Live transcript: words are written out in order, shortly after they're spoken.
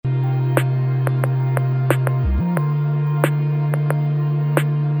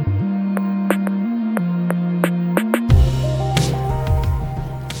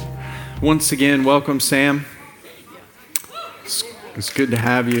Once again, welcome, Sam. It's good to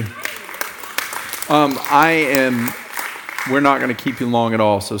have you. We're not going to keep you long at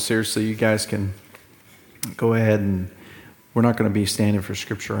all, so seriously, you guys can go ahead, and we're not going to be standing for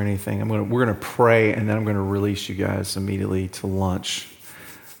scripture or anything. We're going to pray, and then I'm going to release you guys immediately to lunch.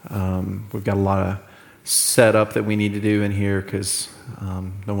 We've got a lot of setup that we need to do in here because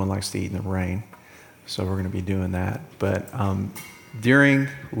no one likes to eat in the rain, so we're going to be doing that. But during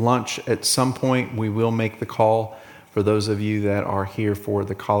lunch, at some point, we will make the call for those of you that are here for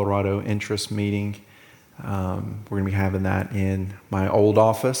the Colorado Interest Meeting. We're going to be having that in my old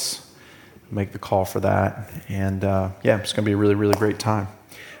office. Make the call for that. And it's going to be a really, really great time.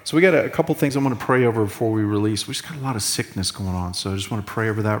 So we got a couple things I want to pray over before we release. We just got a lot of sickness going on, so I just want to pray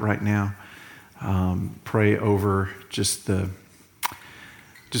over that right now. Pray over just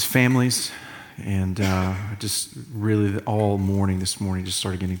families. And just really all morning this morning just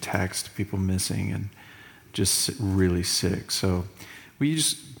started getting texts, people missing and just really sick. So will you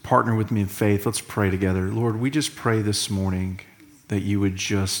just partner with me in faith? Let's pray together. Lord, we just pray this morning that you would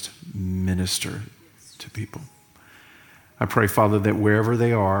just minister to people. I pray, Father, that wherever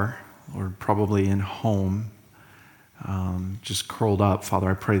they are, or probably in home, just curled up,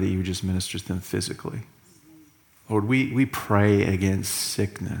 Father, I pray that you would just minister to them physically. Lord, we pray against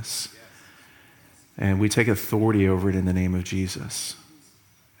sickness. And we take authority over it in the name of Jesus.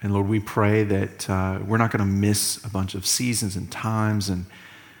 And Lord, we pray that we're not going to miss a bunch of seasons and times. And,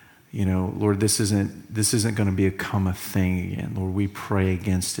 Lord, this isn't going to become a thing again. Lord, we pray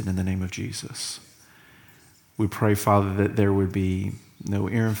against it in the name of Jesus. We pray, Father, that there would be no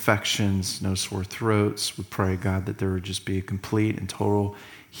ear infections, no sore throats. We pray, God, that there would just be a complete and total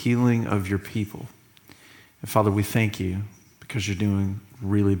healing of your people. And Father, we thank you because you're doing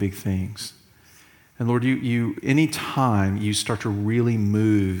really big things. And Lord, you anytime you start to really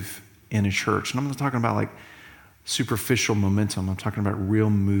move in a church, and I'm not talking about like superficial momentum, I'm talking about real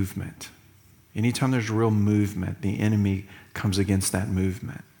movement. Anytime there's real movement, the enemy comes against that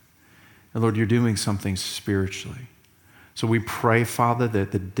movement. And Lord, you're doing something spiritually. So we pray, Father,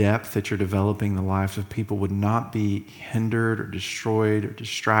 that the depth that you're developing in the lives of people would not be hindered or destroyed or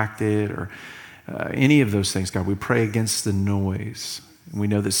distracted or any of those things, God. We pray against the noise. And we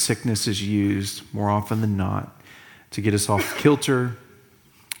know that sickness is used more often than not to get us off kilter.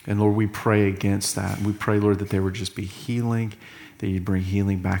 And Lord, we pray against that. We pray, Lord, that there would just be healing, that you'd bring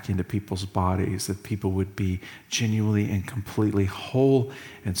healing back into people's bodies, that people would be genuinely and completely whole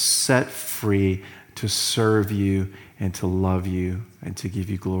and set free to serve you and to love you and to give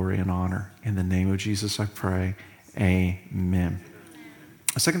you glory and honor. In the name of Jesus, I pray. Amen.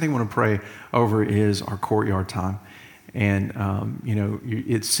 The second thing I want to pray over is our courtyard time. And,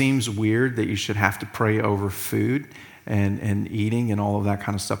 it seems weird that you should have to pray over food and eating and all of that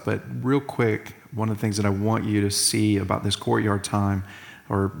kind of stuff. But real quick, one of the things that I want you to see about this courtyard time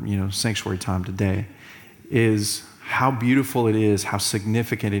or, sanctuary time today is how beautiful it is, how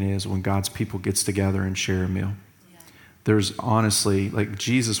significant it is when God's people gets together and share a meal. Yeah. There's honestly, like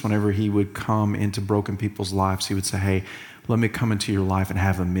Jesus, whenever he would come into broken people's lives, he would say, hey, let me come into your life and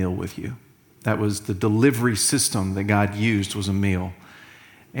have a meal with you. That was the delivery system that God used, was a meal.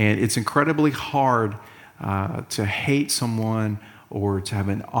 And it's incredibly hard to hate someone or to have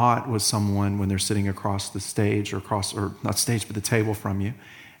an ought with someone when they're sitting across the stage or not stage, but the table from you.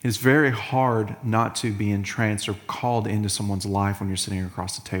 It's very hard not to be entranced or called into someone's life when you're sitting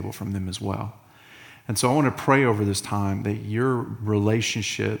across the table from them as well. And so I want to pray over this time that your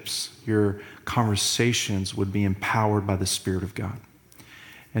relationships, your conversations would be empowered by the Spirit of God.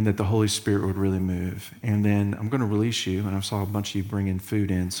 And that the Holy Spirit would really move. And then I'm going to release you, and I saw a bunch of you bringing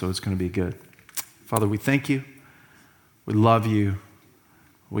food in, so it's going to be good. Father, we thank you, we love you,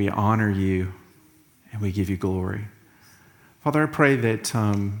 we honor you, and we give you glory. Father, I pray that,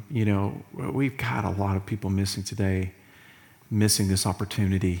 we've got a lot of people missing today, missing this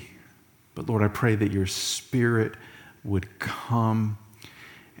opportunity. But Lord, I pray that your Spirit would come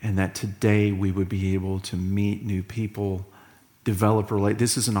and that today we would be able to meet new people,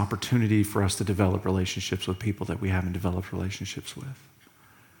 this is an opportunity for us to develop relationships with people that we haven't developed relationships with.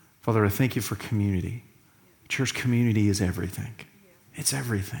 Father, I thank you for community. Church community is everything. It's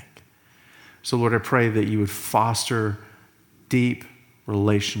everything. So Lord, I pray that you would foster deep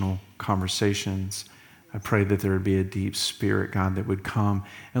relational conversations. I pray that there would be a deep spirit, God, that would come.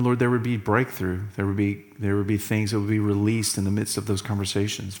 And Lord, there would be breakthrough. There would be things that would be released in the midst of those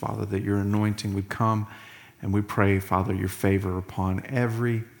conversations, Father, that your anointing would come. And we pray, Father, your favor upon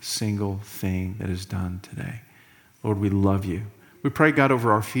every single thing that is done today. Lord, we love you. We pray, God,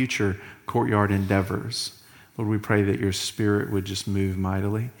 over our future courtyard endeavors. Lord, we pray that your Spirit would just move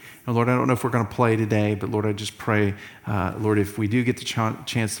mightily. And Lord, I don't know if we're going to play today, but Lord, I just pray, Lord, if we do get the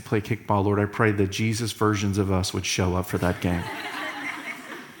chance to play kickball, Lord, I pray that Jesus versions of us would show up for that game.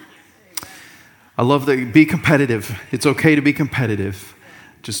 I love that. Be competitive. It's okay to be competitive.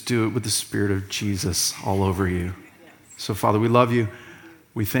 Just do it with the Spirit of Jesus all over you. So, Father, we love you.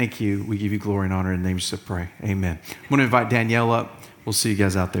 We thank you. We give you glory and honor in the name of Jesus, I pray. Amen. I'm going to invite Danielle up. We'll see you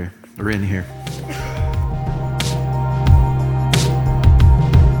guys out there or in here.